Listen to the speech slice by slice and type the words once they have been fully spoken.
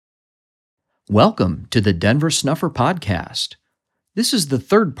Welcome to the Denver Snuffer Podcast. This is the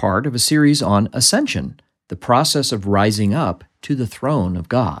third part of a series on Ascension, the process of rising up to the throne of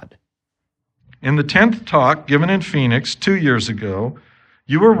God. In the 10th talk given in Phoenix 2 years ago,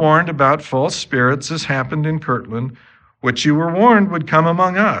 you were warned about false spirits as happened in Kirtland, which you were warned would come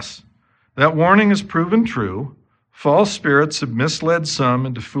among us. That warning has proven true. False spirits have misled some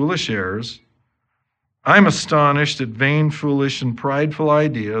into foolish errors. I'm astonished at vain, foolish, and prideful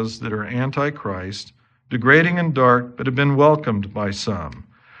ideas that are anti-Christ, degrading and dark, but have been welcomed by some.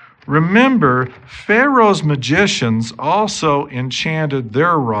 Remember, Pharaoh's magicians also enchanted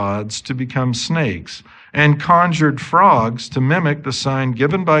their rods to become snakes and conjured frogs to mimic the sign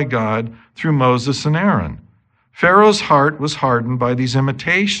given by God through Moses and Aaron. Pharaoh's heart was hardened by these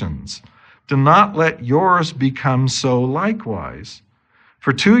imitations. Do not let yours become so likewise.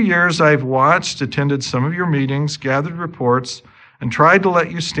 For 2 years I've watched, attended some of your meetings, gathered reports, and tried to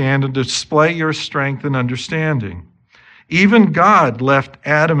let you stand and display your strength and understanding. Even God left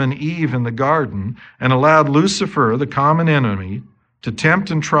Adam and Eve in the garden and allowed Lucifer, the common enemy, to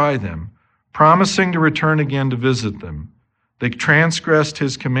tempt and try them, promising to return again to visit them. They transgressed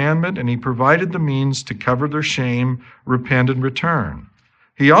his commandment, and he provided the means to cover their shame, repent, and return.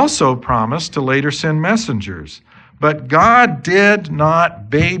 He also promised to later send messengers. But God did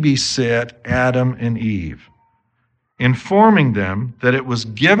not babysit Adam and Eve, informing them that it was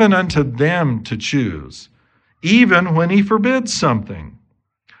given unto them to choose, even when he forbids something.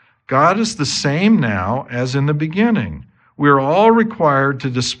 God is the same now as in the beginning. We are all required to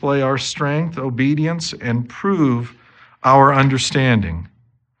display our strength, obedience, and prove our understanding.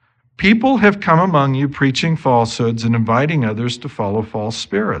 People have come among you preaching falsehoods and inviting others to follow false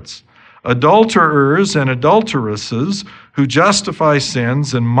spirits. Adulterers and adulteresses who justify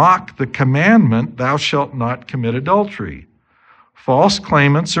sins and mock the commandment, thou shalt not commit adultery. False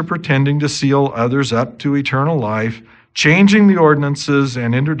claimants are pretending to seal others up to eternal life, changing the ordinances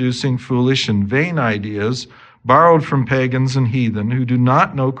and introducing foolish and vain ideas borrowed from pagans and heathen who do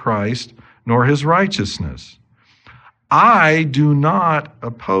not know Christ nor his righteousness. I do not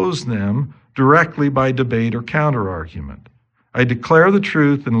oppose them directly by debate or counterargument. I declare the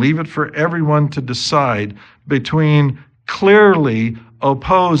truth and leave it for everyone to decide between clearly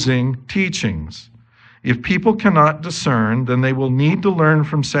opposing teachings. If people cannot discern, then they will need to learn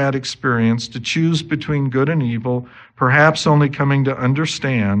from sad experience to choose between good and evil, perhaps only coming to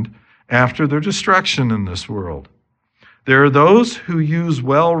understand after their destruction in this world. There are those who use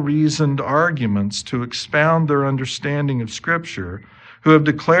well-reasoned arguments to expound their understanding of Scripture, who have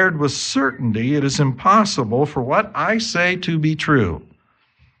declared with certainty it is impossible for what I say to be true.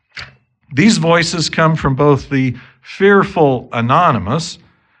 These voices come from both the fearful anonymous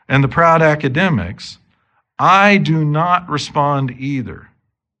and the proud academics. I do not respond either.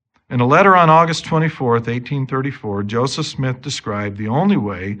 In a letter on August 24th, 1834, Joseph Smith described the only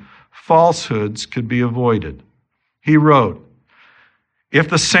way falsehoods could be avoided. He wrote, "If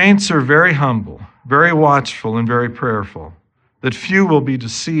the saints are very humble, very watchful, and very prayerful, that few will be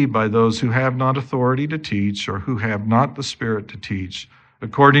deceived by those who have not authority to teach or who have not the Spirit to teach,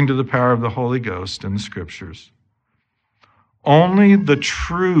 according to the power of the Holy Ghost in the Scriptures. Only the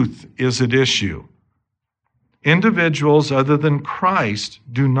truth is at issue. Individuals other than Christ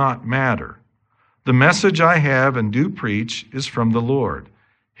do not matter. The message I have and do preach is from the Lord.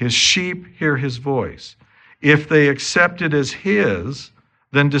 His sheep hear his voice. If they accept it as his,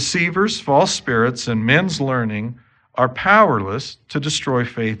 then deceivers, false spirits, and men's learning are powerless to destroy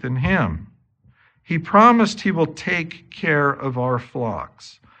faith in him. He promised he will take care of our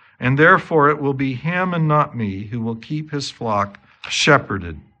flocks, and therefore it will be him and not me who will keep his flock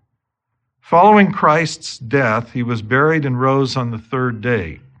shepherded. Following Christ's death, he was buried and rose on the third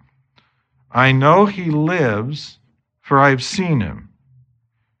day. I know he lives, for I have seen him.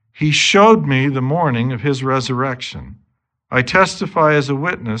 He showed me the morning of his resurrection. I testify as a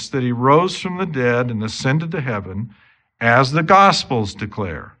witness that he rose from the dead and ascended to heaven, as the Gospels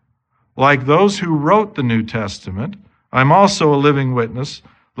declare. Like those who wrote the New Testament, I'm also a living witness.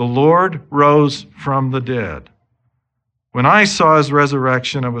 The Lord rose from the dead. When I saw his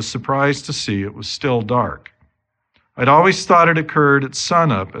resurrection, I was surprised to see it was still dark. I'd always thought it occurred at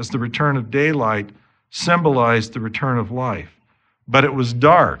sunup, as the return of daylight symbolized the return of life. But it was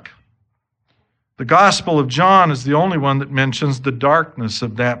dark. The Gospel of John is the only one that mentions the darkness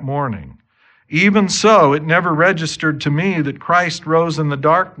of that morning. Even so, it never registered to me that Christ rose in the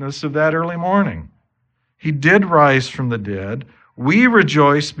darkness of that early morning. He did rise from the dead. We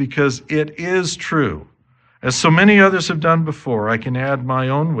rejoice because it is true. As so many others have done before, I can add my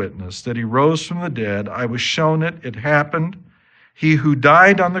own witness that he rose from the dead. I was shown it. It happened. He who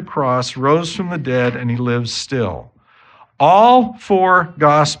died on the cross rose from the dead, and he lives still. All four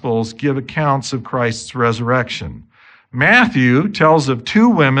Gospels give accounts of Christ's resurrection. Matthew tells of two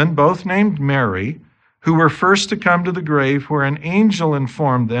women, both named Mary, who were first to come to the grave, where an angel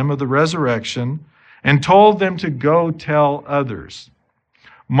informed them of the resurrection and told them to go tell others.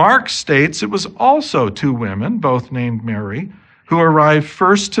 Mark states it was also two women, both named Mary, who arrived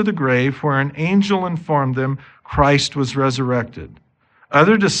first to the grave, where an angel informed them Christ was resurrected.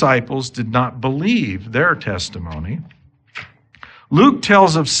 Other disciples did not believe their testimony. Luke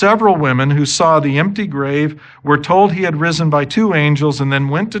tells of several women who saw the empty grave, were told he had risen by two angels, and then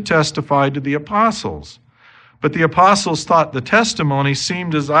went to testify to the apostles. But the apostles thought the testimony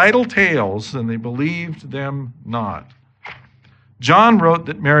seemed as idle tales, and they believed them not. John wrote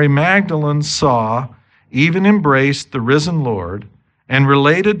that Mary Magdalene saw, even embraced the risen Lord, and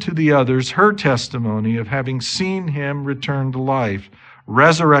related to the others her testimony of having seen him return to life,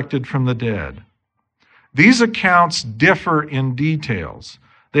 resurrected from the dead. These accounts differ in details.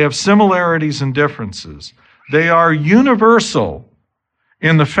 They have similarities and differences. They are universal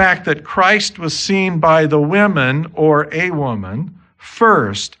in the fact that Christ was seen by the women, or a woman,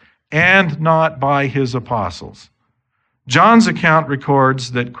 first, and not by his apostles. John's account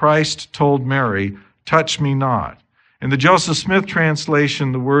records that Christ told Mary, "Touch me not." In the Joseph Smith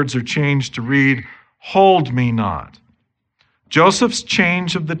translation, the words are changed to read, "Hold me not." Joseph's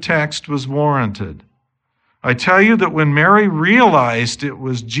change of the text was warranted. I tell you that when Mary realized it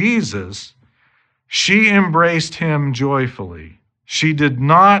was Jesus, she embraced him joyfully. She did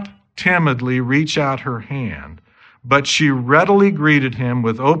not timidly reach out her hand, but she readily greeted him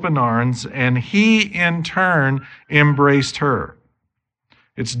with open arms, and he in turn embraced her.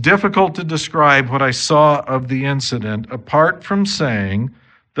 It's difficult to describe what I saw of the incident apart from saying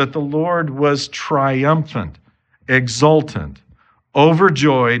that the Lord was triumphant, exultant,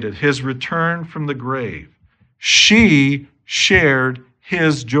 overjoyed at his return from the grave. She shared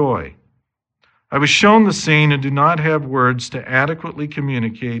his joy. I was shown the scene and do not have words to adequately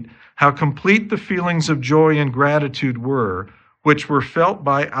communicate how complete the feelings of joy and gratitude were, which were felt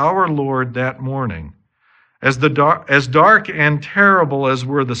by our Lord that morning. As dark and terrible as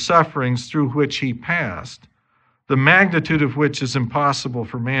were the sufferings through which he passed, the magnitude of which is impossible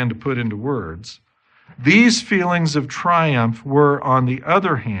for man to put into words, these feelings of triumph were, on the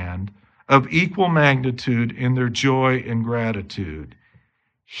other hand, of equal magnitude in their joy and gratitude.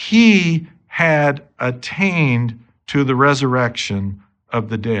 He had attained to the resurrection of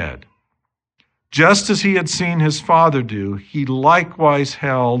the dead. Just as he had seen his Father do, he likewise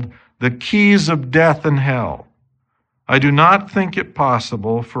held the keys of death and hell. I do not think it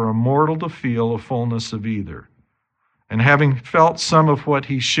possible for a mortal to feel a fullness of either. And having felt some of what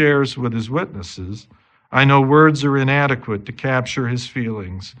he shares with his witnesses, I know words are inadequate to capture his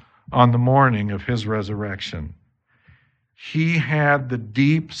feelings on the morning of his resurrection. He had the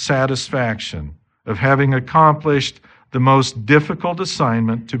deep satisfaction of having accomplished the most difficult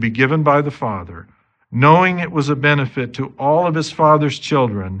assignment to be given by the Father, knowing it was a benefit to all of his Father's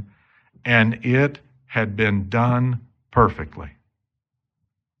children, and it had been done perfectly.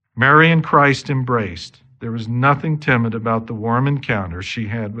 Mary and Christ embraced. There was nothing timid about the warm encounter she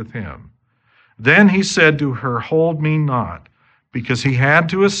had with him. Then he said to her, "Hold me not," because he had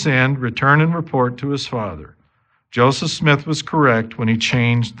to ascend, return, and report to his Father. Joseph Smith was correct when he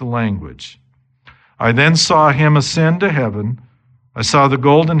changed the language. I then saw him ascend to heaven. I saw the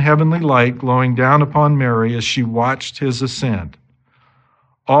golden heavenly light glowing down upon Mary as she watched his ascent.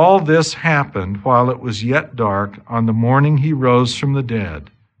 All this happened while it was yet dark on the morning he rose from the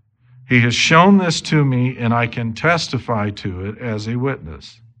dead. He has shown this to me, and I can testify to it as a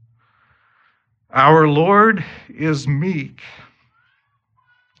witness. Our Lord is meek.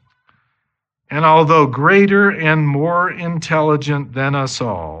 And although greater and more intelligent than us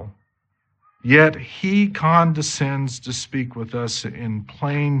all, yet he condescends to speak with us in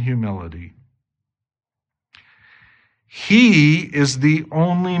plain humility. He is the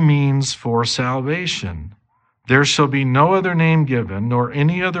only means for salvation. There shall be no other name given, nor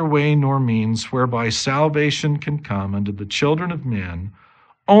any other way nor means whereby salvation can come unto the children of men,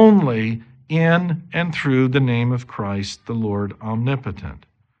 only in and through the name of Christ, the Lord omnipotent.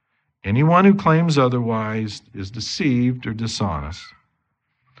 Anyone who claims otherwise is deceived or dishonest.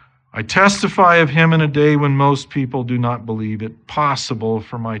 I testify of him in a day when most people do not believe it possible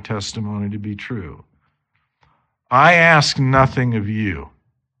for my testimony to be true. I ask nothing of you,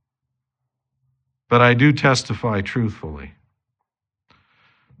 but I do testify truthfully.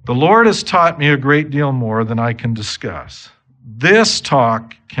 The Lord has taught me a great deal more than I can discuss. This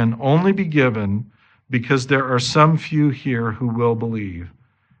talk can only be given because there are some few here who will believe,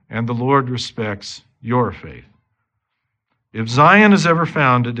 and the Lord respects your faith. If Zion is ever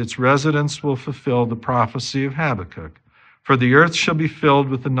founded, its residents will fulfill the prophecy of Habakkuk. For the earth shall be filled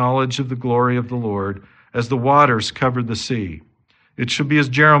with the knowledge of the glory of the Lord, as the waters covered the sea. It shall be as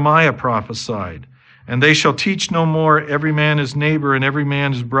Jeremiah prophesied. And they shall teach no more every man his neighbor and every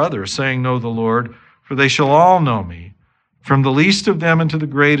man his brother, saying, Know the Lord, for they shall all know me. From the least of them unto the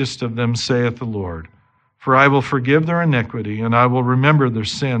greatest of them, saith the Lord. For I will forgive their iniquity, and I will remember their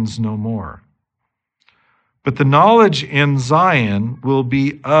sins no more. But the knowledge in Zion will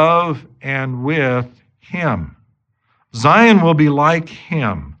be of and with him. Zion will be like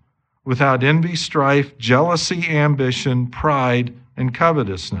him, without envy, strife, jealousy, ambition, pride, and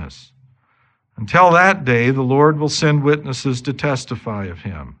covetousness. Until that day, the Lord will send witnesses to testify of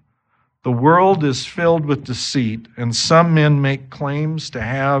him. The world is filled with deceit, and some men make claims to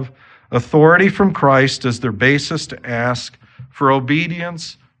have authority from Christ as their basis to ask for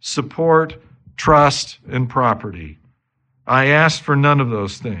obedience, support, trust, and property. I ask for none of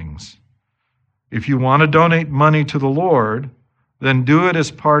those things. If you want to donate money to the Lord, then do it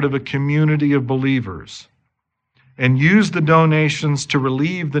as part of a community of believers, and use the donations to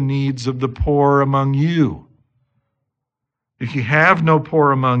relieve the needs of the poor among you. If you have no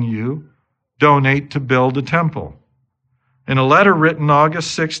poor among you, donate to build a temple. In a letter written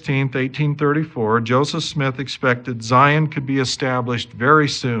August 16, 1834, Joseph Smith expected Zion could be established very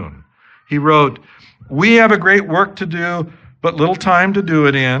soon. He wrote, We have a great work to do, but little time to do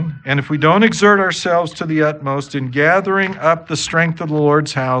it in, and if we don't exert ourselves to the utmost in gathering up the strength of the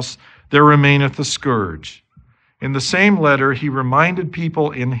Lord's house, there remaineth a scourge. In the same letter, he reminded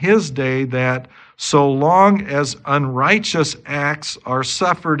people in his day that so long as unrighteous acts are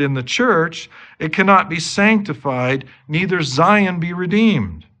suffered in the church, it cannot be sanctified, neither Zion be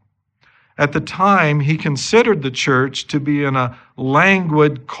redeemed. At the time, he considered the church to be in a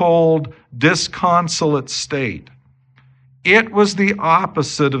languid, cold, disconsolate state. It was the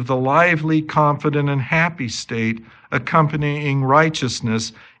opposite of the lively, confident, and happy state accompanying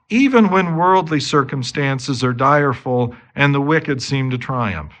righteousness, even when worldly circumstances are direful and the wicked seem to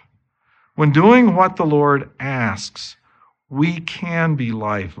triumph. When doing what the Lord asks, we can be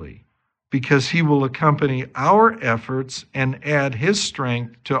lively, because he will accompany our efforts and add his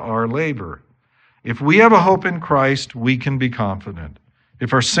strength to our labor. If we have a hope in Christ, we can be confident.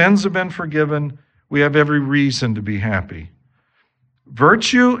 If our sins have been forgiven, we have every reason to be happy.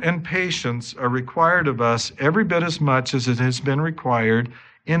 Virtue and patience are required of us every bit as much as it has been required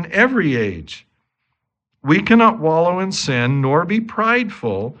in every age. We cannot wallow in sin nor be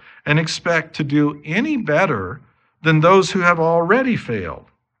prideful and expect to do any better than those who have already failed.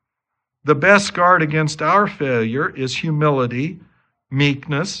 The best guard against our failure is humility,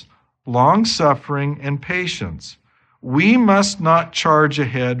 meekness, long-suffering, and patience. We must not charge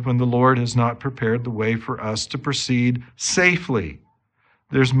ahead when the Lord has not prepared the way for us to proceed safely.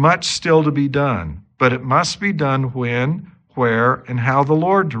 There's much still to be done, but it must be done when, where, and how the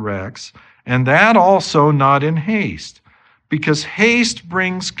Lord directs, and that also not in haste, because haste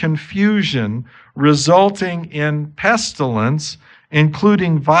brings confusion, resulting in pestilence,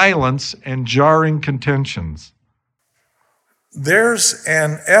 including violence and jarring contentions. There's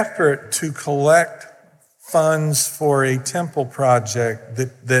an effort to collect funds for a temple project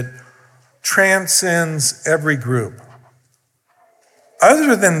that transcends every group.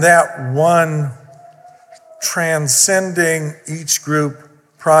 Other than that one transcending each group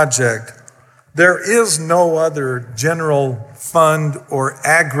project, there is no other general fund or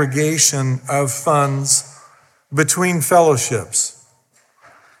aggregation of funds between fellowships.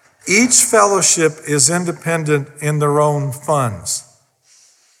 Each fellowship is independent in their own funds.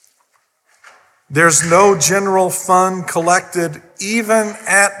 There's no general fund collected even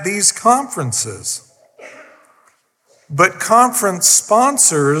at these conferences. But conference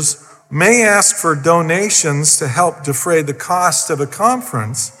sponsors may ask for donations to help defray the cost of a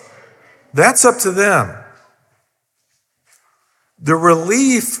conference. That's up to them. The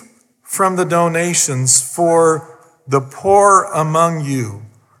relief from the donations for the poor among you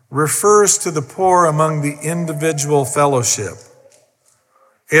refers to the poor among the individual fellowship.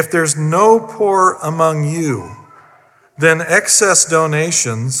 If there's no poor among you, then excess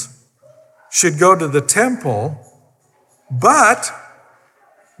donations should go to the temple, but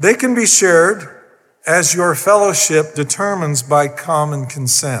they can be shared as your fellowship determines by common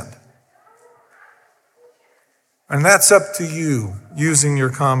consent. And that's up to you, using your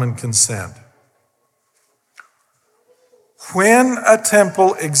common consent. When a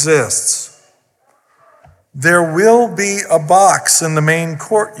temple exists, there will be a box in the main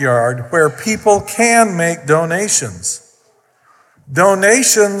courtyard where people can make donations.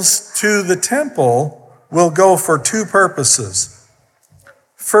 Donations to the temple will go for two purposes.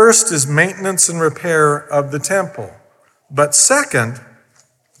 First is maintenance and repair of the temple. But second,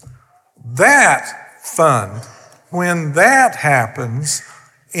 that fund, when that happens,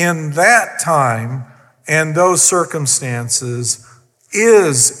 in that time and those circumstances,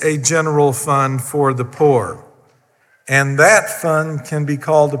 is a general fund for the poor. And that fund can be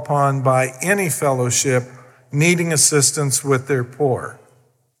called upon by any fellowship needing assistance with their poor.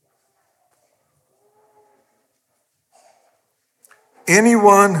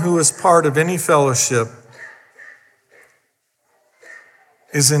 Anyone who is part of any fellowship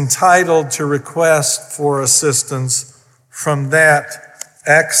is entitled to request for assistance from that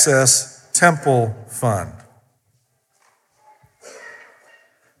excess temple fund.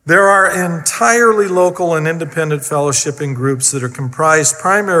 There are entirely local and independent fellowshipping groups that are comprised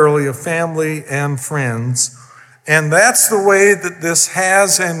primarily of family and friends, and that's the way that this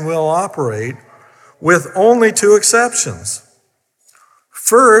has and will operate, with only two exceptions.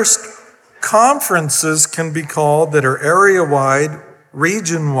 First, conferences can be called that are area-wide,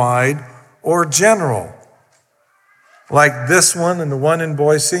 region-wide, or general, like this one and the one in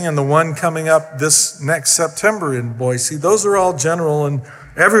Boise and the one coming up this next September in Boise. Those are all general, and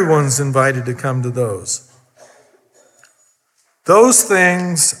everyone's invited to come to those. Those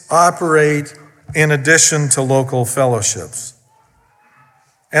things operate in addition to local fellowships.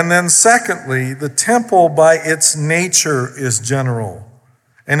 And then secondly, the temple by its nature is general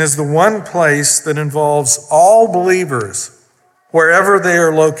and is the one place that involves all believers wherever they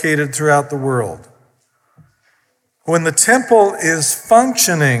are located throughout the world. When the temple is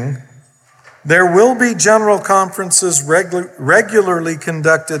functioning, there will be general conferences regularly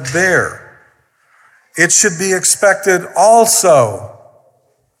conducted there. It should be expected also,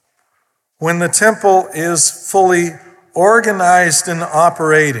 when the temple is fully organized and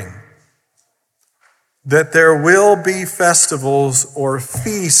operating, that there will be festivals or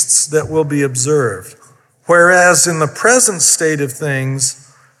feasts that will be observed. Whereas in the present state of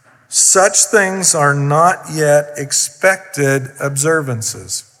things, such things are not yet expected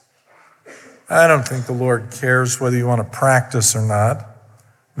observances. I don't think the Lord cares whether you want to practice or not.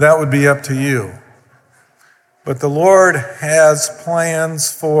 That would be up to you. But the Lord has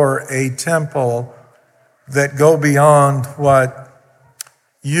plans for a temple that go beyond what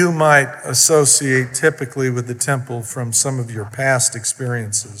you might associate typically with the temple from some of your past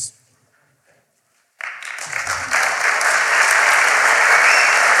experiences.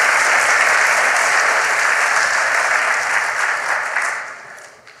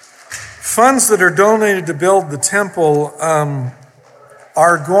 Funds that are donated to build the temple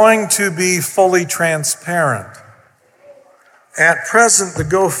are going to be fully transparent. At present, the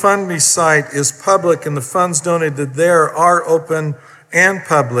GoFundMe site is public and the funds donated there are open and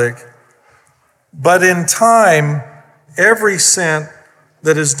public. But in time, every cent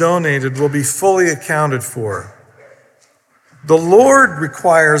that is donated will be fully accounted for. The Lord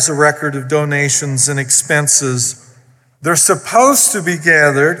requires a record of donations and expenses. They're supposed to be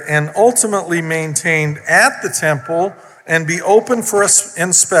gathered and ultimately maintained at the temple and be open for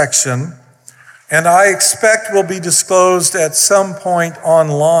inspection, and I expect will be disclosed at some point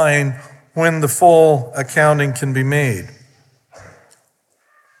online when the full accounting can be made.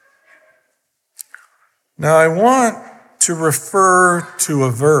 Now, I want to refer to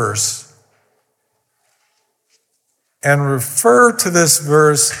a verse and refer to this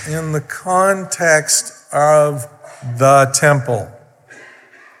verse in the context of the temple.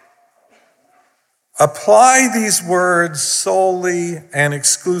 Apply these words solely and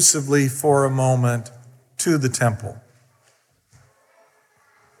exclusively for a moment to the temple.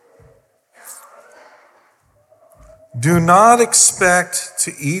 Do not expect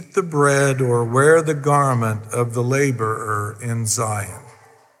to eat the bread or wear the garment of the laborer in Zion.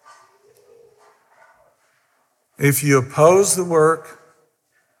 If you oppose the work,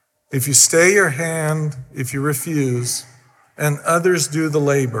 if you stay your hand, if you refuse, and others do the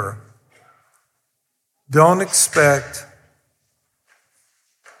labor, don't expect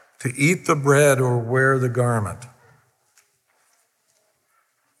to eat the bread or wear the garment.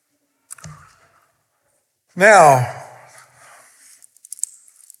 Now,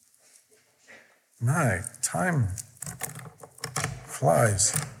 my time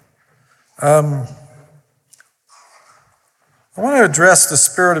flies. I want to address the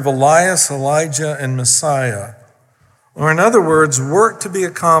spirit of Elias, Elijah, and Messiah. Or in other words, work to be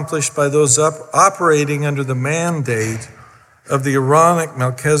accomplished by those operating under the mandate of the Aaronic,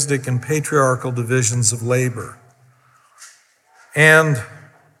 Melchizedek, and patriarchal divisions of labor. And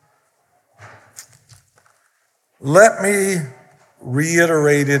let me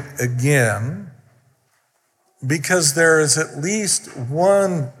reiterate it again, because there is at least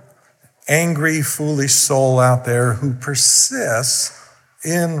one angry, foolish soul out there who persists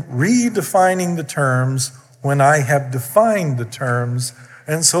in redefining the terms when I have defined the terms,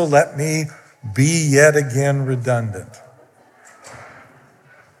 and so let me be yet again redundant.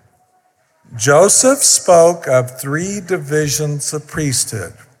 Joseph spoke of 3 divisions of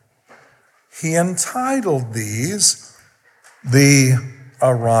priesthood. He entitled these the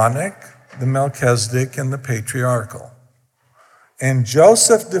Aaronic, the Melchizedek, and the patriarchal. And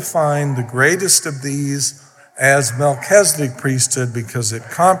Joseph defined the greatest of these as Melchizedek priesthood because it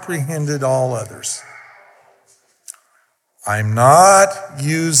comprehended all others. I'm not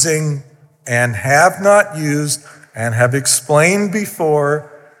using and have not used and have explained before,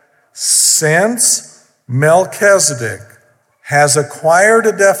 since Melchizedek has acquired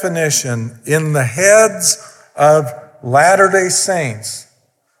a definition in the heads of Latter-day Saints,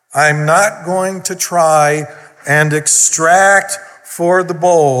 I'm not going to try and extract for the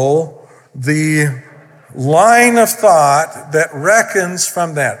bowl the line of thought that reckons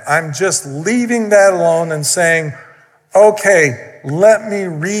from that. I'm just leaving that alone and saying, okay, let me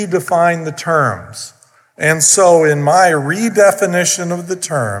redefine the terms. And so in my redefinition of the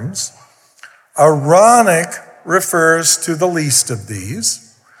terms, Aaronic refers to the least of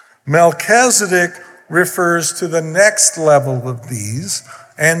these. Melchizedek refers to the next level of these.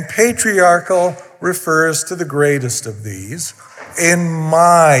 And patriarchal refers to the greatest of these in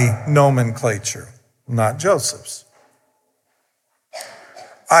my nomenclature, not Joseph's.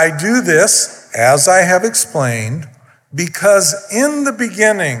 I do this, as I have explained, because in the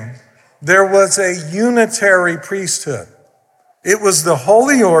beginning, there was a unitary priesthood. It was the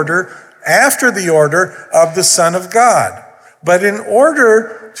holy order after the order of the Son of God. But in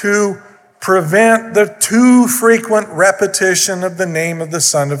order to prevent the too frequent repetition of the name of the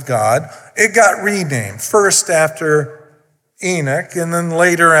Son of God, it got renamed, first after Enoch and then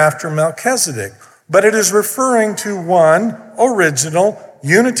later after Melchizedek. But it is referring to one original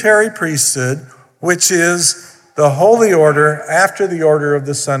unitary priesthood, which is the holy order after the order of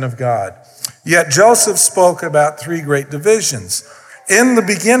the Son of God. Yet Joseph spoke about 3 great divisions. In the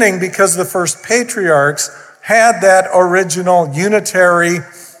beginning, because the first patriarchs had that original unitary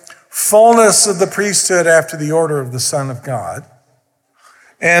fullness of the priesthood after the order of the Son of God,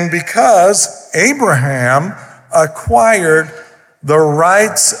 and because Abraham acquired the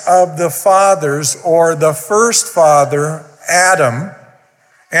rights of the fathers, or the first father, Adam,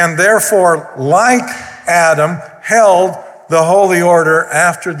 and therefore, like Adam, held the holy order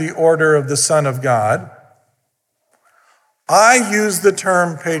after the order of the Son of God, I use the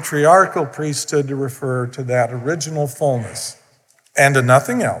term patriarchal priesthood to refer to that original fullness and to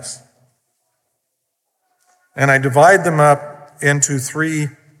nothing else. And I divide them up into 3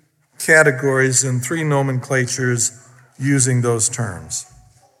 categories and 3 nomenclatures using those terms.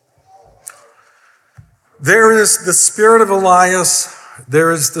 There is the spirit of Elias,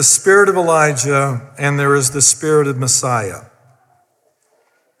 there is the spirit of Elijah, and there is the spirit of Messiah.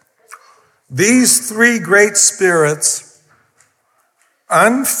 These 3 great spirits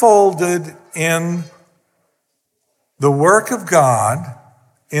unfolded in the work of God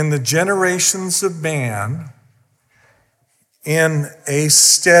in the generations of man in a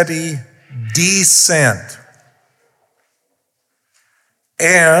steady descent.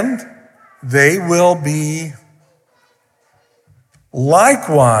 And they will be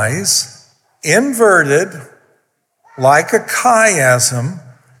likewise inverted like a chiasm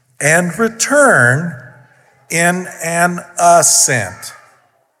and return in an ascent.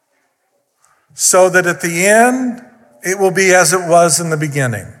 So that at the end, it will be as it was in the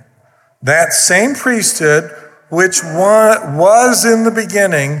beginning. That same priesthood, which was in the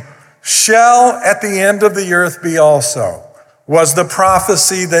beginning, shall at the end of the earth be also, was the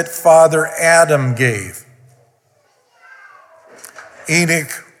prophecy that Father Adam gave. Enoch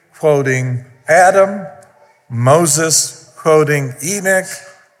quoting Adam, Moses quoting Enoch,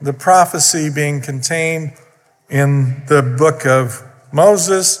 the prophecy being contained in the book of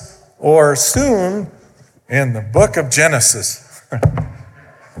Moses, or soon in the book of Genesis.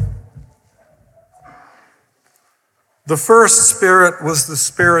 The first spirit was the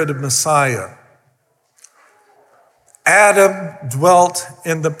spirit of Messiah. Adam dwelt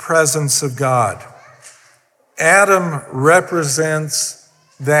in the presence of God. Adam represents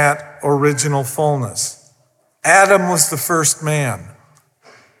that original fullness. Adam was the first man.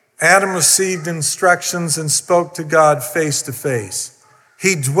 Adam received instructions and spoke to God face to face.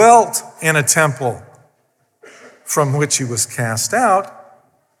 He dwelt in a temple from which he was cast out,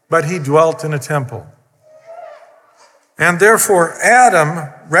 but he dwelt in a temple. And therefore,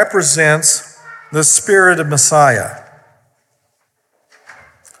 Adam represents the spirit of Messiah.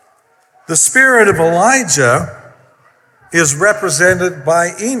 The spirit of Elijah is represented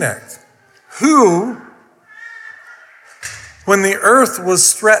by Enoch, who, when the earth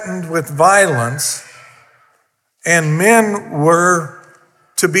was threatened with violence and men were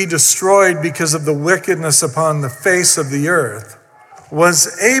to be destroyed because of the wickedness upon the face of the earth,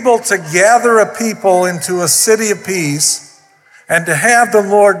 was able to gather a people into a city of peace and to have the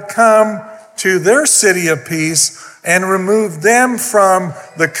Lord come to their city of peace and remove them from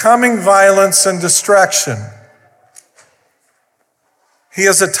the coming violence and destruction. He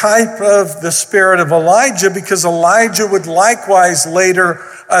is a type of the spirit of Elijah because Elijah would likewise later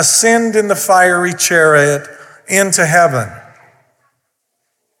ascend in the fiery chariot into heaven.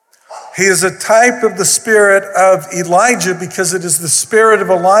 He is a type of the spirit of Elijah because it is the spirit of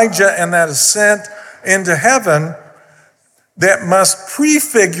Elijah and that ascent into heaven that must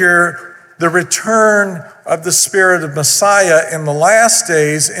prefigure the return of the spirit of Messiah in the last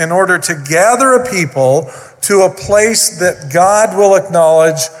days in order to gather a people to a place that God will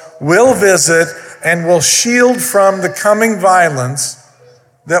acknowledge, will visit, and will shield from the coming violence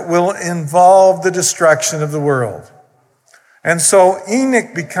that will involve the destruction of the world. And so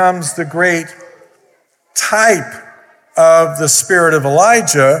Enoch becomes the great type of the spirit of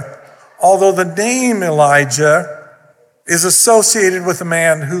Elijah, although the name Elijah is associated with a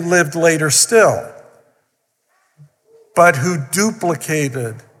man who lived later still, but who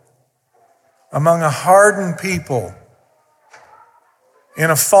duplicated among a hardened people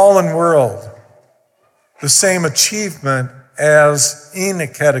in a fallen world the same achievement as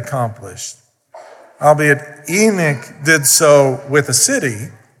Enoch had accomplished. Albeit Enoch did so with a city,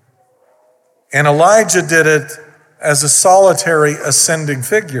 and Elijah did it as a solitary ascending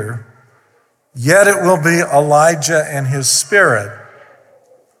figure, yet it will be Elijah and his spirit,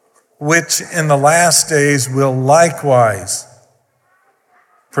 which in the last days will likewise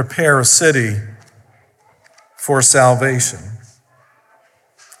prepare a city for salvation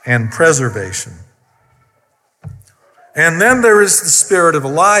and preservation. And then there is the spirit of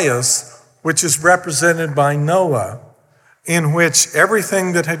Elias, which is represented by Noah, in which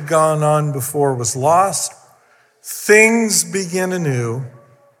everything that had gone on before was lost, things begin anew,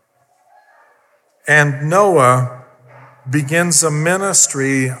 and Noah begins a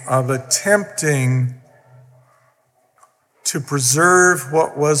ministry of attempting to preserve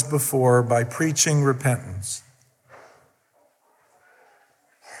what was before by preaching repentance.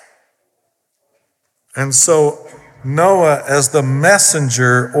 And so Noah, as the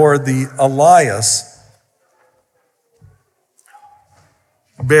messenger or the Elias,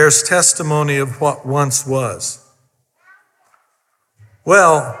 bears testimony of what once was.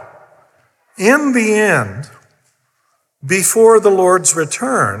 Well, in the end, before the Lord's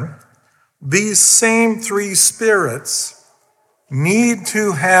return, these same three spirits need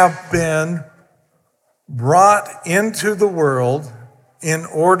to have been brought into the world in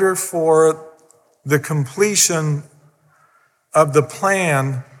order for the completion of the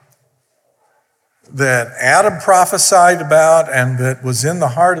plan that Adam prophesied about and that was in the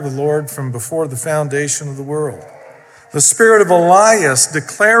heart of the Lord from before the foundation of the world. The spirit of Elias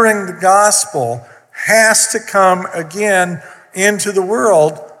declaring the gospel has to come again into the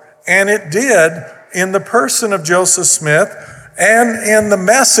world, and it did in the person of Joseph Smith and in the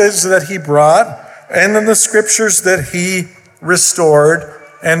message that he brought and in the scriptures that he restored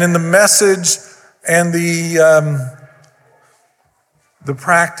and in the message and the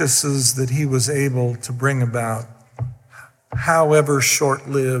practices that he was able to bring about, however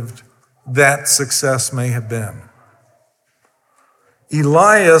short-lived that success may have been.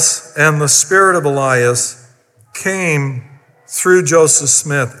 Elias and the spirit of Elias came through Joseph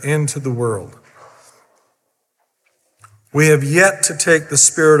Smith into the world. We have yet to take the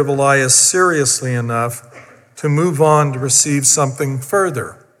spirit of Elias seriously enough to move on to receive something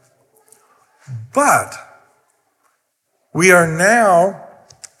further. But we are now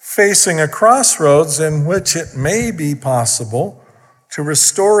facing a crossroads in which it may be possible to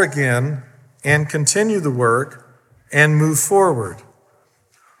restore again and continue the work and move forward.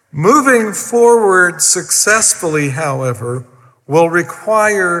 Moving forward successfully, however, will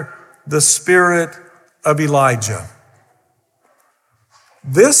require the spirit of Elijah.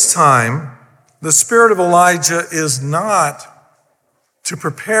 This time, the spirit of Elijah is not to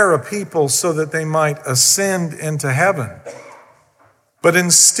prepare a people so that they might ascend into heaven. but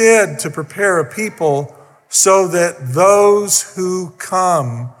instead to prepare a people so that those who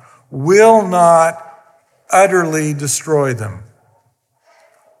come will not utterly destroy them.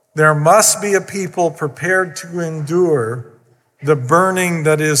 There must be a people prepared to endure the burning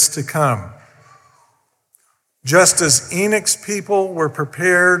that is to come. Just as Enoch's people were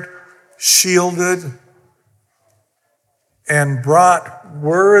prepared, shielded, and brought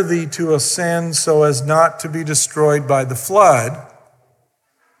worthy to ascend so as not to be destroyed by the flood,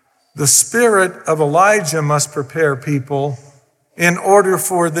 the spirit of Elijah must prepare people in order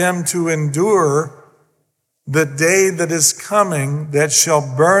for them to endure the day that is coming that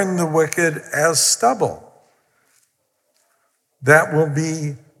shall burn the wicked as stubble. That will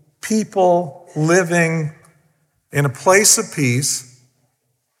be people living in a place of peace,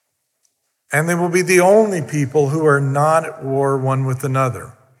 and they will be the only people who are not at war one with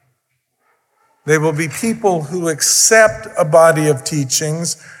another. They will be people who accept a body of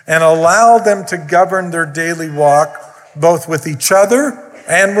teachings and allow them to govern their daily walk, both with each other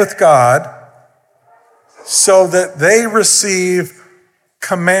and with God, so that they receive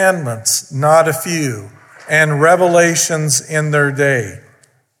commandments, not a few, and revelations in their day.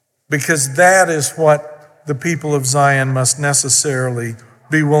 Because that is what the people of Zion must necessarily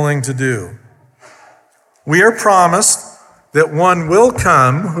be willing to do. We are promised that one will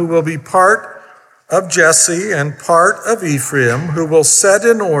come who will be part of Jesse and part of Ephraim, who will set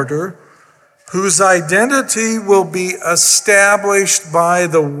in order, whose identity will be established by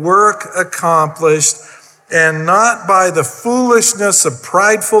the work accomplished and not by the foolishness of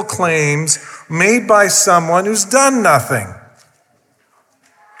prideful claims made by someone who's done nothing.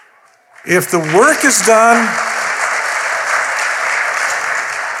 If the work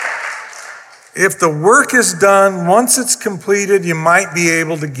is done, once it's completed, you might be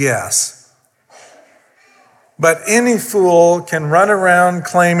able to guess. But any fool can run around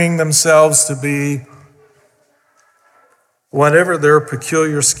claiming themselves to be whatever their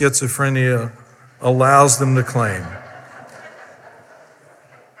peculiar schizophrenia allows them to claim.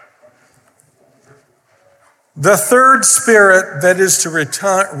 The third spirit that is to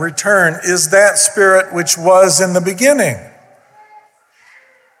return is that spirit which was in the beginning.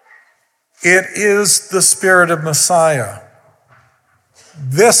 It is the spirit of Messiah.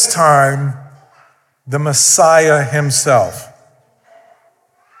 This time, the Messiah himself.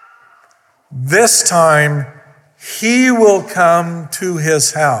 This time, he will come to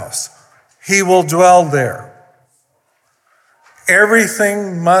his house. He will dwell there.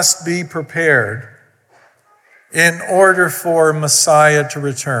 Everything must be prepared in order for Messiah to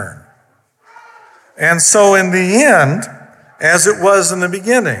return. And so in the end, as it was in the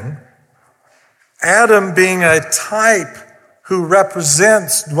beginning, Adam being a type who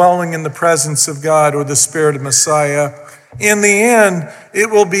represents dwelling in the presence of God or the Spirit of Messiah, in the end,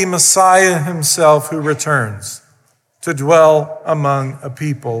 it will be Messiah himself who returns to dwell among a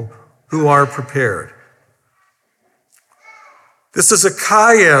people who are prepared. This is a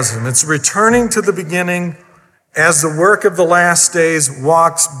chiasm. It's returning to the beginning as the work of the last days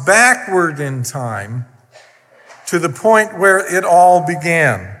walks backward in time to the point where it all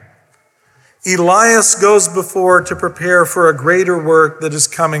began. Elias goes before to prepare for a greater work that is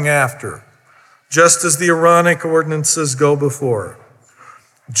coming after, just as the Aaronic ordinances go before.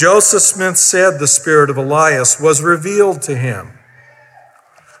 Joseph Smith said the spirit of Elias was revealed to him.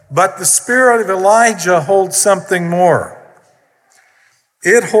 But the spirit of Elijah holds something more.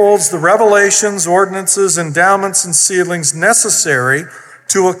 It holds the revelations, ordinances, endowments, and sealings necessary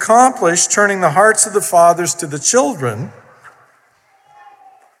to accomplish turning the hearts of the fathers to the children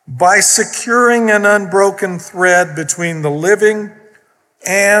by securing an unbroken thread between the living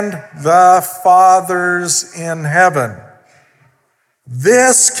and the fathers in heaven.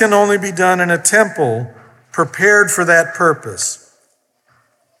 This can only be done in a temple prepared for that purpose.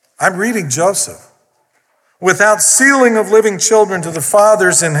 I'm reading Joseph. Without sealing of living children to the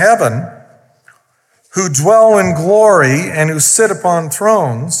fathers in heaven, who dwell in glory and who sit upon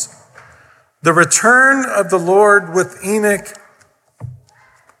thrones, the return of the Lord with Enoch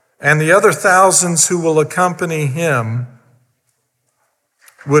and the other thousands who will accompany him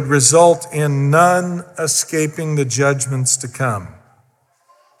would result in none escaping the judgments to come.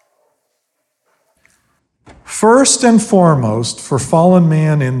 First and foremost, for fallen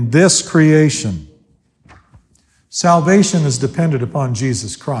man in this creation, salvation is dependent upon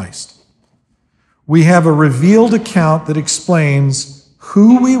Jesus Christ. We have a revealed account that explains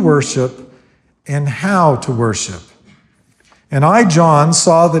who we worship and how to worship. And I, John,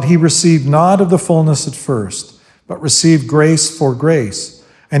 saw that he received not of the fullness at first, but received grace for grace.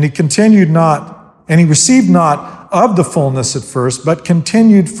 And he received not of the fullness at first, but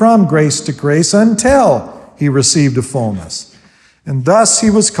continued from grace to grace until he received the fullness. And thus he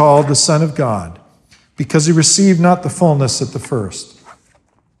was called the Son of God, because he received not the fullness at the first.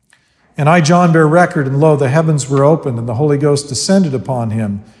 And I, John, bear record, and lo, the heavens were opened, and the Holy Ghost descended upon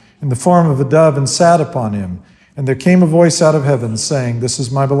him in the form of a dove and sat upon him. And there came a voice out of heaven saying, This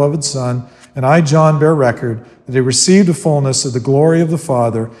is my beloved Son, and I, John, bear record that he received the fullness of the glory of the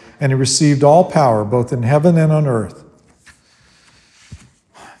Father, and he received all power, both in heaven and on earth.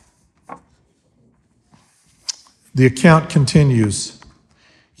 The account continues.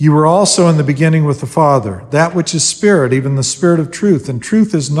 You were also in the beginning with the Father, that which is Spirit, even the Spirit of truth. And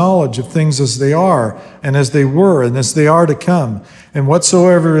truth is knowledge of things as they are, and as they were, and as they are to come. And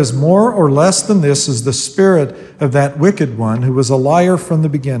whatsoever is more or less than this is the spirit of that wicked one who was a liar from the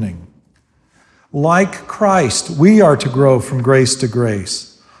beginning. Like Christ, we are to grow from grace to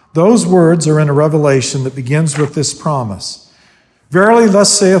grace. Those words are in a revelation that begins with this promise. Verily,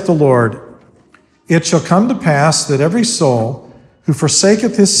 thus saith the Lord, it shall come to pass that every soul who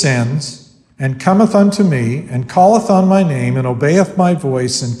forsaketh his sins, and cometh unto me, and calleth on my name, and obeyeth my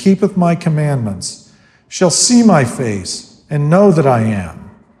voice, and keepeth my commandments, shall see my face, and know that I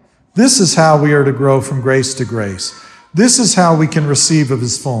am. This is how we are to grow from grace to grace. This is how we can receive of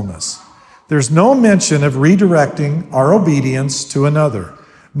his fullness. There's no mention of redirecting our obedience to another,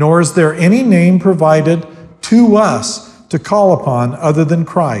 nor is there any name provided to us to call upon other than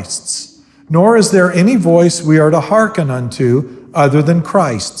Christ's, nor is there any voice we are to hearken unto other than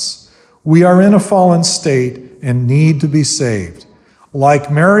Christ's. We are in a fallen state and need to be saved.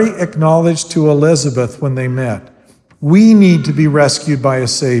 Like Mary acknowledged to Elizabeth when they met, we need to be rescued by a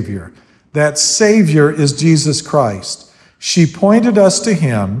Savior. That Savior is Jesus Christ. She pointed us to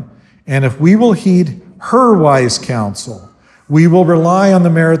him, and if we will heed her wise counsel, we will rely on the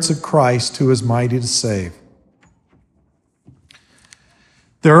merits of Christ, who is mighty to save.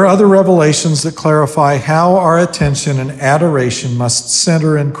 There are other revelations that clarify how our attention and adoration must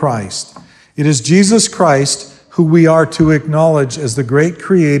center in Christ. It is Jesus Christ who we are to acknowledge as the great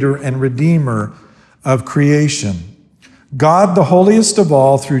creator and redeemer of creation. God, the holiest of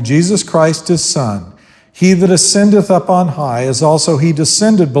all, through Jesus Christ his Son, he that ascendeth up on high, as also he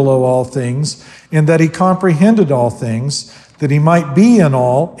descended below all things, in that he comprehended all things, that he might be in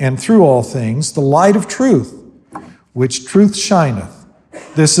all and through all things, the light of truth, which truth shineth.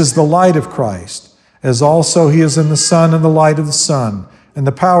 This is the light of Christ, as also he is in the sun and the light of the sun, and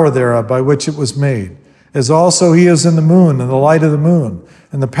the power thereof by which it was made, as also he is in the moon and the light of the moon,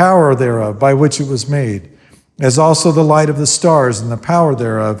 and the power thereof by which it was made, as also the light of the stars and the power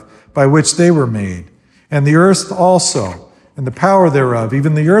thereof by which they were made, and the earth also, and the power thereof,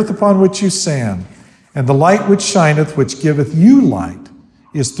 even the earth upon which you stand, and the light which shineth, which giveth you light,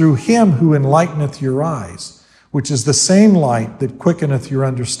 is through him who enlighteneth your eyes, which is the same light that quickeneth your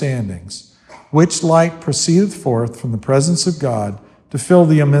understandings, which light proceedeth forth from the presence of God to fill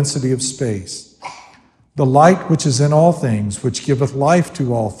the immensity of space. The light which is in all things, which giveth life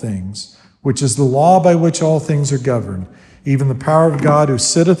to all things, which is the law by which all things are governed, even the power of God who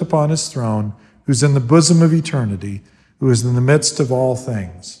sitteth upon his throne, who's in the bosom of eternity, who is in the midst of all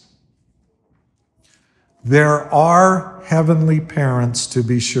things. There are heavenly parents, to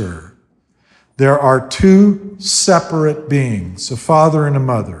be sure. There are two separate beings, a father and a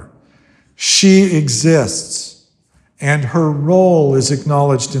mother. She exists, and her role is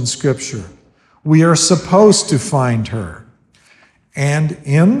acknowledged in Scripture. We are supposed to find her. And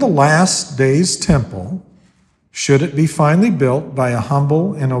in the last days temple, should it be finally built by a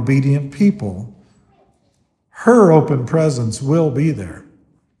humble and obedient people, her open presence will be there.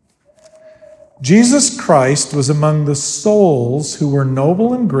 Jesus Christ was among the souls who were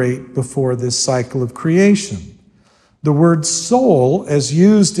noble and great before this cycle of creation. The word soul, as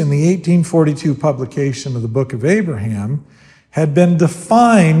used in the 1842 publication of the Book of Abraham, had been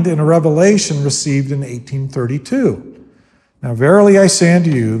defined in a revelation received in 1832. Now, verily I say unto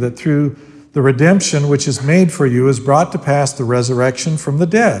you that through the redemption which is made for you is brought to pass the resurrection from the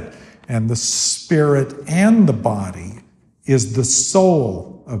dead, and the spirit and the body is the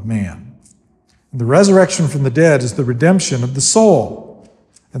soul of man. The resurrection from the dead is the redemption of the soul.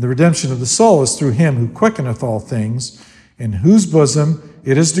 And the redemption of the soul is through him who quickeneth all things, in whose bosom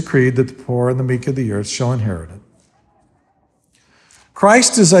it is decreed that the poor and the meek of the earth shall inherit it.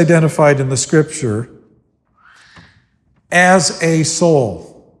 Christ is identified in the Scripture as a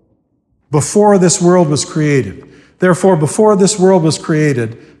soul before this world was created. Therefore, before this world was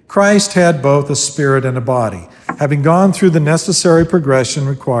created, Christ had both a spirit and a body, having gone through the necessary progression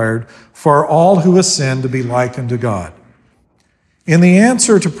required for all who ascend to be like unto God. In the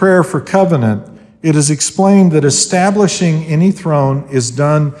answer to prayer for covenant it is explained that establishing any throne is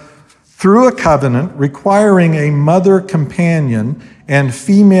done through a covenant requiring a mother companion and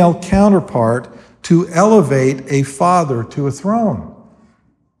female counterpart to elevate a father to a throne.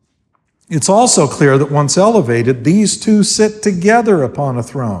 It's also clear that once elevated, these two sit together upon a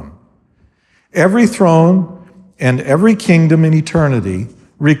throne. Every throne and every kingdom in eternity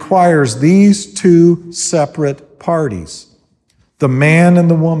requires these two separate parties, the man and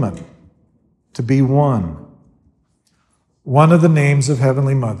the woman, to be one. One of the names of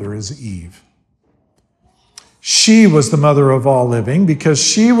Heavenly Mother is Eve. She was the mother of all living because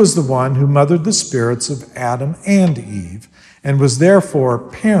she was the one who mothered the spirits of Adam and Eve and was therefore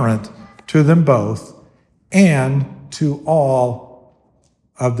parent to them both and to all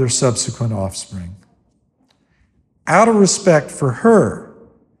of their subsequent offspring. Out of respect for her,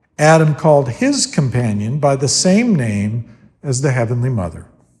 Adam called his companion by the same name as the Heavenly Mother.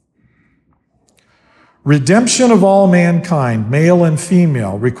 Redemption of all mankind, male and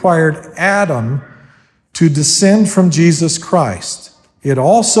female, required Adam to descend from Jesus Christ. It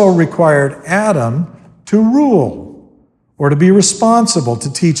also required Adam to rule or to be responsible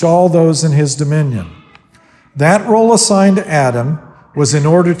to teach all those in his dominion. That role assigned to Adam was in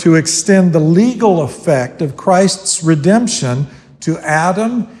order to extend the legal effect of Christ's redemption to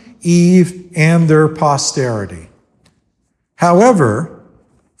Adam, Eve, and their posterity. However,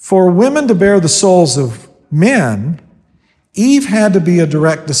 for women to bear the souls of men, Eve had to be a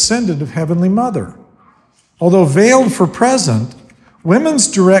direct descendant of Heavenly Mother. Although veiled for present, women's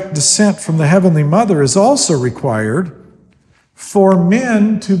direct descent from the Heavenly Mother is also required for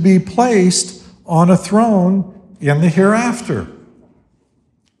men to be placed on a throne in the hereafter.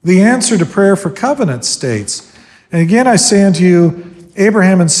 The answer to prayer for covenant states, and again I say unto you,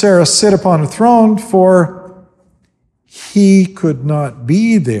 Abraham and Sarah sit upon a throne, for he could not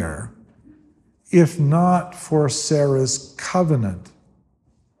be there if not for Sarah's covenant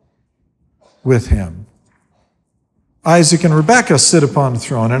with him. Isaac and Rebekah sit upon the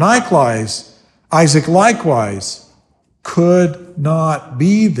throne, and Isaac likewise could not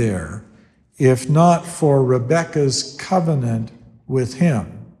be there if not for Rebekah's covenant with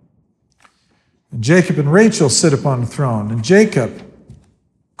him. And Jacob and Rachel sit upon the throne, and Jacob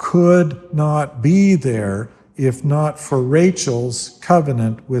could not be there if not for Rachel's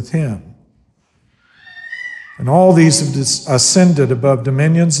covenant with him. And all these have ascended above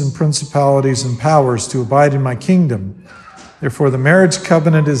dominions and principalities and powers to abide in my kingdom. Therefore, the marriage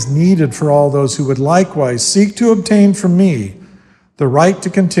covenant is needed for all those who would likewise seek to obtain from me the right to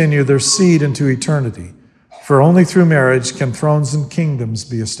continue their seed into eternity. For only through marriage can thrones and kingdoms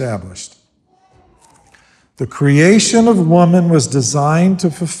be established. The creation of woman was designed to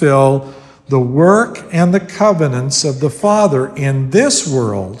fulfill the work and the covenants of the Father in this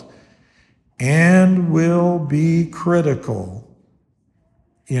world and will be critical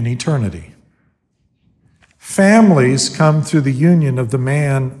in eternity. Families come through the union of the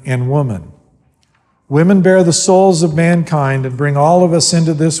man and woman. Women bear the souls of mankind and bring all of us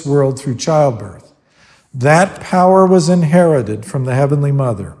into this world through childbirth. That power was inherited from the Heavenly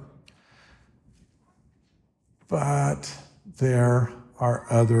Mother. But there are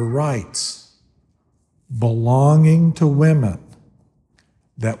other rights belonging to women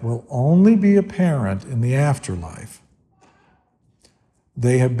that will only be apparent in the afterlife.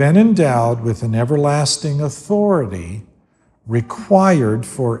 They have been endowed with an everlasting authority required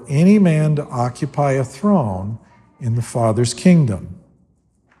for any man to occupy a throne in the Father's kingdom.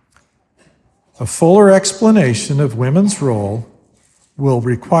 A fuller explanation of women's role will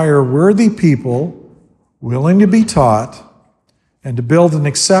require worthy people willing to be taught and to build an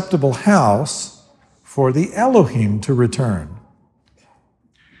acceptable house for the Elohim to return.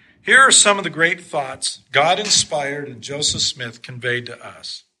 Here are some of the great thoughts God inspired and Joseph Smith conveyed to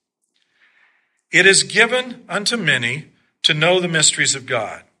us. It is given unto many to know the mysteries of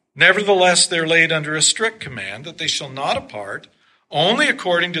God. Nevertheless, they are laid under a strict command that they shall not depart, only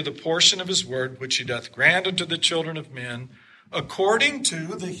according to the portion of his word which he doth grant unto the children of men, according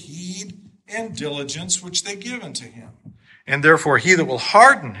to the heed and diligence which they give unto him. And therefore he that will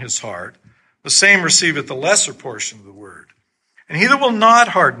harden his heart, the same receiveth the lesser portion of the word. And he that will not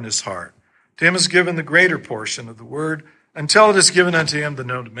harden his heart, to him is given the greater portion of the word, until it is given unto him to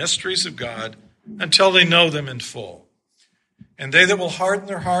know the mysteries of God, until they know them in full. And they that will harden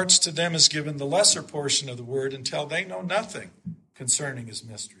their hearts, to them is given the lesser portion of the word, until they know nothing concerning his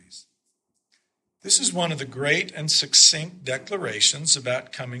mysteries. This is one of the great and succinct declarations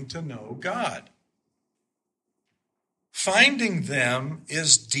about coming to know God. Finding them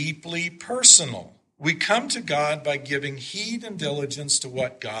is deeply personal. We come to God by giving heed and diligence to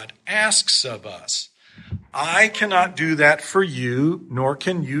what God asks of us. I cannot do that for you, nor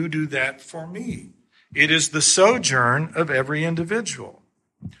can you do that for me. It is the sojourn of every individual.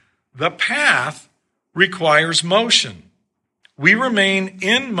 The path requires motion. We remain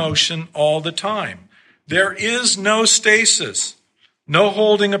in motion all the time. There is no stasis, no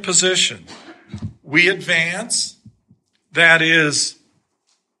holding a position. We advance, that is,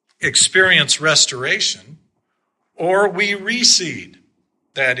 experience restoration, or we recede,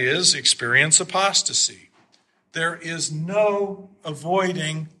 that is, experience apostasy. There is no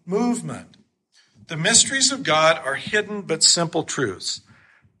avoiding movement. The mysteries of God are hidden but simple truths.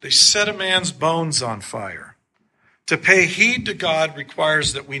 They set a man's bones on fire. To pay heed to God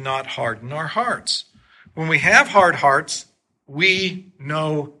requires that we not harden our hearts. When we have hard hearts, we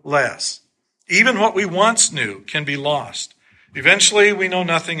know less. Even what we once knew can be lost. Eventually, we know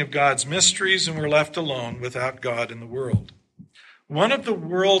nothing of God's mysteries and we're left alone without God in the world. One of the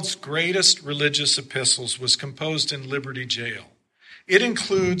world's greatest religious epistles was composed in Liberty Jail. It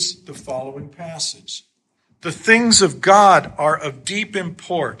includes the following passage. The things of God are of deep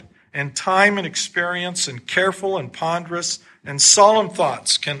import, and time and experience and careful and ponderous and solemn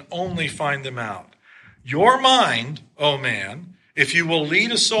thoughts can only find them out. Your mind, O man, if you will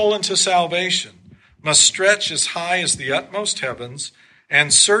lead a soul into salvation, must stretch as high as the utmost heavens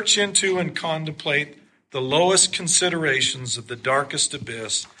and search into and contemplate the lowest considerations of the darkest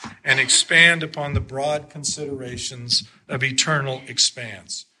abyss and expand upon the broad considerations of eternal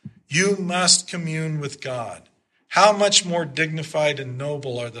expanse. You must commune with God. How much more dignified and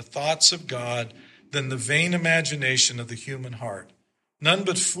noble are the thoughts of God than the vain imagination of the human heart? None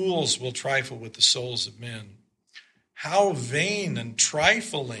but fools will trifle with the souls of men. How vain and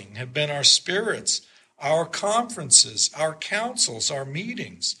trifling have been our spirits, our conferences, our councils, our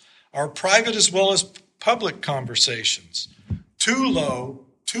meetings, our private as well as public conversations. Too low,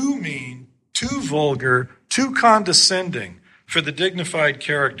 too mean, too vulgar, too condescending for the dignified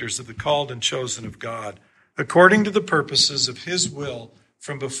characters of the called and chosen of God, according to the purposes of his will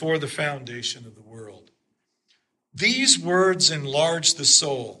from before the foundation of the world. These words enlarge the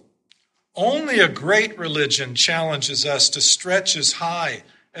soul. Only a great religion challenges us to stretch as high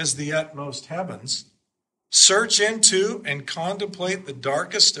as the utmost heavens, search into and contemplate the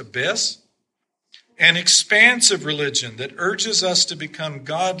darkest abyss. An expansive religion that urges us to become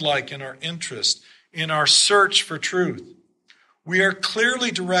godlike in our interest, in our search for truth. We are clearly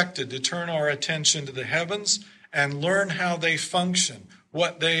directed to turn our attention to the heavens and learn how they function,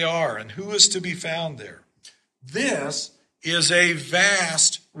 what they are, and who is to be found there. This is a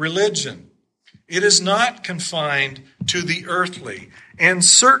vast religion. It is not confined to the earthly, and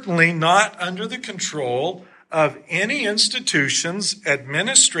certainly not under the control of any institution's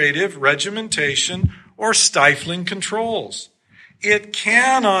administrative regimentation or stifling controls. It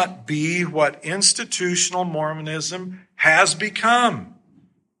cannot be what institutional Mormonism has become.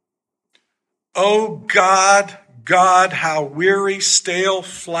 Oh God, God, how weary, stale,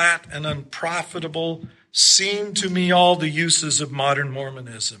 flat, and unprofitable seem to me all the uses of modern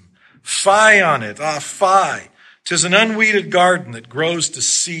Mormonism. Fie on it, fie. 'Tis an unweeded garden that grows to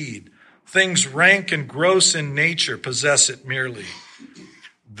seed. Things rank and gross in nature possess it merely.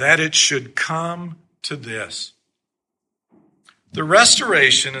 That it should come to this. The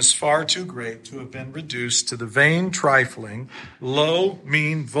restoration is far too great to have been reduced to the vain, trifling, low,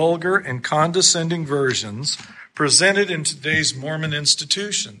 mean, vulgar, and condescending versions presented in today's Mormon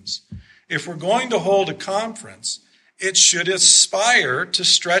institutions. If we're going to hold a conference, it should aspire to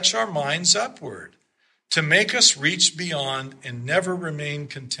stretch our minds upward, to make us reach beyond and never remain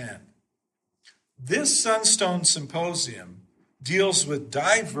content. This Sunstone Symposium deals with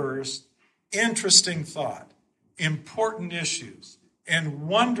diverse, interesting thought, important issues, and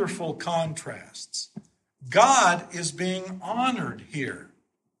wonderful contrasts. God is being honored here.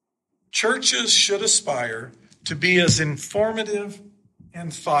 Churches should aspire to be as informative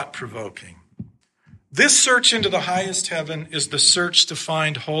and thought-provoking. This search into the highest heaven is the search to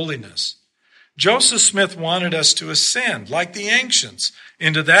find holiness. Joseph Smith wanted us to ascend, like the ancients,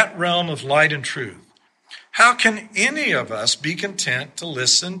 into that realm of light and truth. How can any of us be content to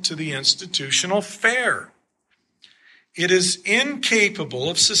listen to the institutional fare? It is incapable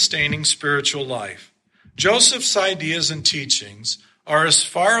of sustaining spiritual life. Joseph's ideas and teachings are as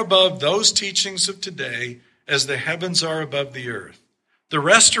far above those teachings of today as the heavens are above the earth. The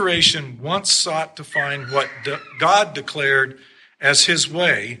restoration once sought to find what God declared as his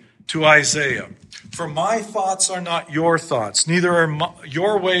way, to Isaiah, "For my thoughts are not your thoughts, neither are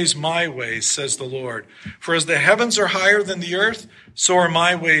your ways my ways, says the Lord. For as the heavens are higher than the earth, so are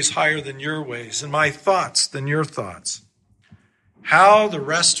my ways higher than your ways, and my thoughts than your thoughts." How the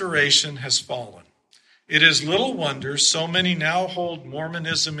restoration has fallen. It is little wonder so many now hold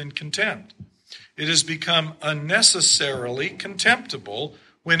Mormonism in contempt. It has become unnecessarily contemptible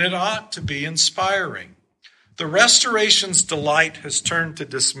when it ought to be inspiring. The restoration's delight has turned to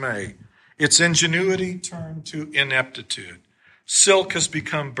dismay. Its ingenuity turned to ineptitude. Silk has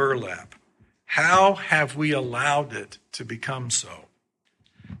become burlap. How have we allowed it to become so?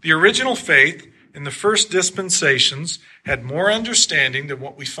 The original faith in the first dispensations had more understanding than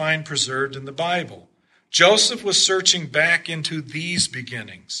what we find preserved in the Bible. Joseph was searching back into these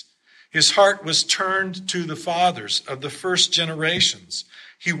beginnings. His heart was turned to the fathers of the first generations.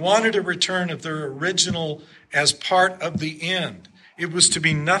 He wanted a return of their original as part of the end. It was to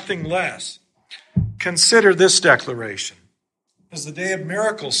be nothing less. Consider this declaration. Has the day of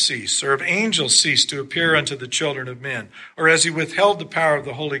miracles ceased, or have angels ceased to appear unto the children of men? Or has he withheld the power of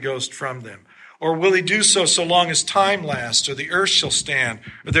the Holy Ghost from them? Or will he do so long as time lasts, or the earth shall stand,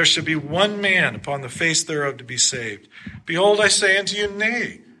 or there shall be one man upon the face thereof to be saved? Behold, I say unto you,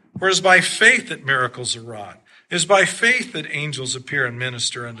 nay. For it is by faith that miracles are wrought. It is by faith that angels appear and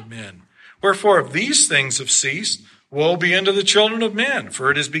minister unto men. Wherefore, if these things have ceased, woe be unto the children of men,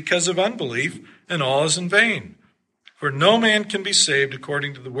 for it is because of unbelief, and all is in vain. For no man can be saved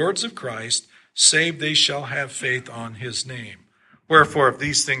according to the words of Christ, save they shall have faith on his name. Wherefore, if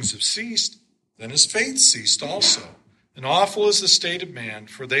these things have ceased, then his faith ceased also. And awful is the state of man,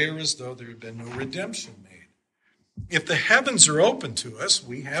 for they are as though there had been no redemption made. If the heavens are open to us,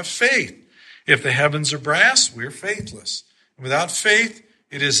 we have faith. If the heavens are brass, we're faithless. And without faith,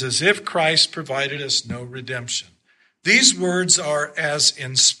 it is as if Christ provided us no redemption. These words are as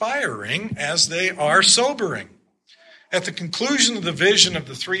inspiring as they are sobering. At the conclusion of the vision of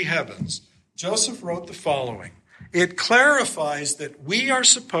the three heavens, Joseph wrote the following. It clarifies that we are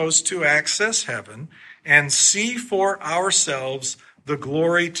supposed to access heaven and see for ourselves the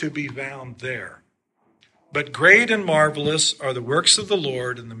glory to be found there. But great and marvelous are the works of the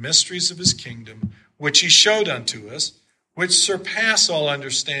Lord and the mysteries of his kingdom, which he showed unto us, which surpass all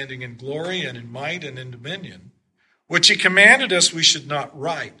understanding in glory and in might and in dominion, which he commanded us we should not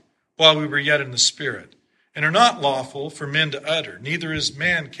write while we were yet in the Spirit, and are not lawful for men to utter, neither is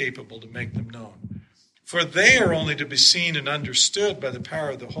man capable to make them known. For they are only to be seen and understood by the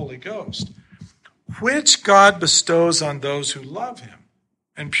power of the Holy Ghost, which God bestows on those who love him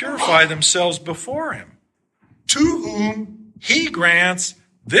and purify themselves before him, to whom he grants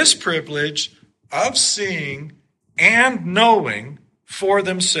this privilege of seeing and knowing for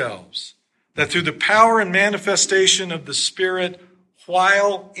themselves, that through the power and manifestation of the Spirit,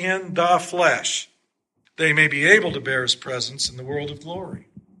 while in the flesh, they may be able to bear his presence in the world of glory.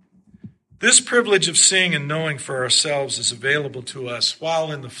 This privilege of seeing and knowing for ourselves is available to us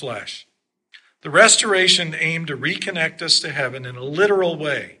while in the flesh. The restoration aimed to reconnect us to heaven in a literal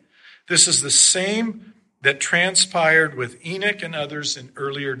way. This is the same that transpired with Enoch and others in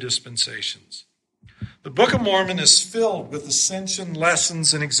earlier dispensations. The Book of Mormon is filled with ascension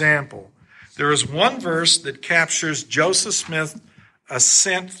lessons and example. There is one verse that captures Joseph Smith's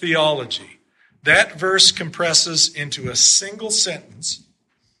Ascent theology. That verse compresses into a single sentence.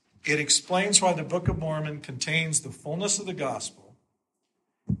 It explains why the Book of Mormon contains the fullness of the gospel,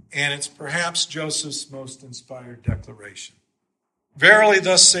 and it's perhaps Joseph's most inspired declaration. Verily,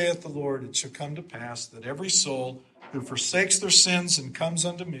 thus saith the Lord, it shall come to pass that every soul who forsakes their sins and comes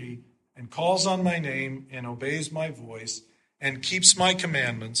unto me and calls on my name and obeys my voice and keeps my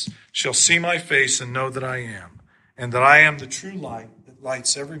commandments shall see my face and know that I am, and that I am the true light that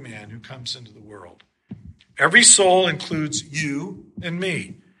lights every man who comes into the world. Every soul includes you and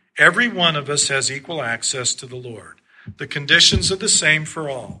me. Every one of us has equal access to the Lord. The conditions are the same for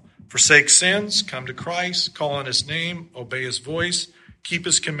all. Forsake sins, come to Christ, call on his name, obey his voice, keep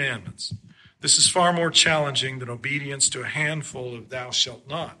his commandments. This is far more challenging than obedience to a handful of thou shalt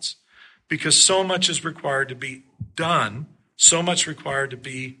nots, because so much is required to be done, so much required to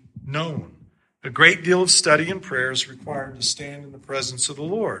be known. A great deal of study and prayer is required to stand in the presence of the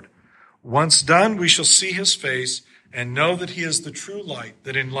Lord. Once done, we shall see his face and know that he is the true light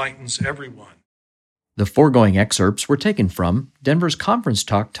that enlightens everyone. The foregoing excerpts were taken from Denver's conference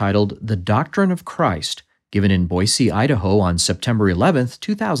talk titled The Doctrine of Christ, given in Boise, Idaho on September 11,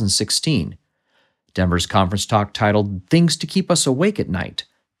 2016. Denver's conference talk titled Things to Keep Us Awake at Night,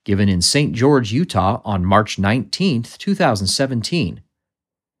 given in St. George, Utah on March 19, 2017.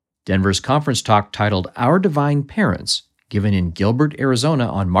 Denver's conference talk titled Our Divine Parents, given in Gilbert, Arizona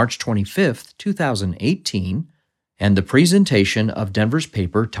on March 25, 2018, and the presentation of Denver's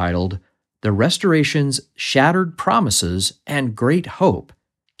paper titled The Restoration's Shattered Promises and Great Hope,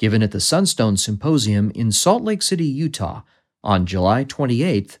 given at the Sunstone Symposium in Salt Lake City, Utah on July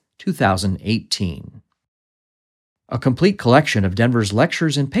 28, 2018. A complete collection of Denver's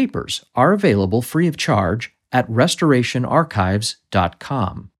lectures and papers are available free of charge at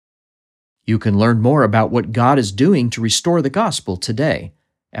restorationarchives.com. You can learn more about what God is doing to restore the gospel today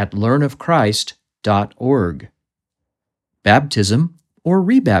at learnofchrist.org. Baptism or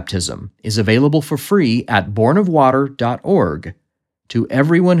rebaptism is available for free at bornofwater.org to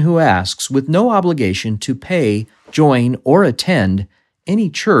everyone who asks, with no obligation to pay, join, or attend any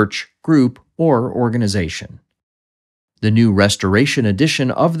church, group, or organization. The new Restoration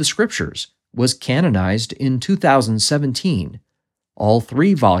edition of the Scriptures was canonized in 2017. All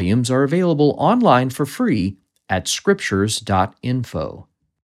 3 volumes are available online for free at scriptures.info.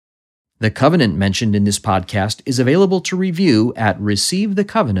 The covenant mentioned in this podcast is available to review at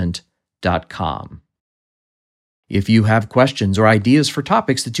receivethecovenant.com. If you have questions or ideas for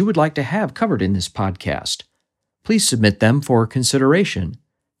topics that you would like to have covered in this podcast, please submit them for consideration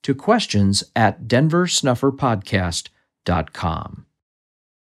to questions@denversnufferpodcast.com.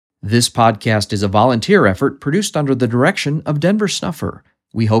 This podcast is a volunteer effort produced under the direction of Denver Snuffer.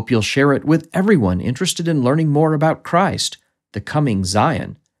 We hope you'll share it with everyone interested in learning more about Christ, the coming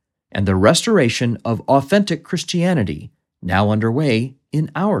Zion, and the restoration of authentic Christianity now underway in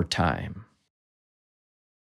our time.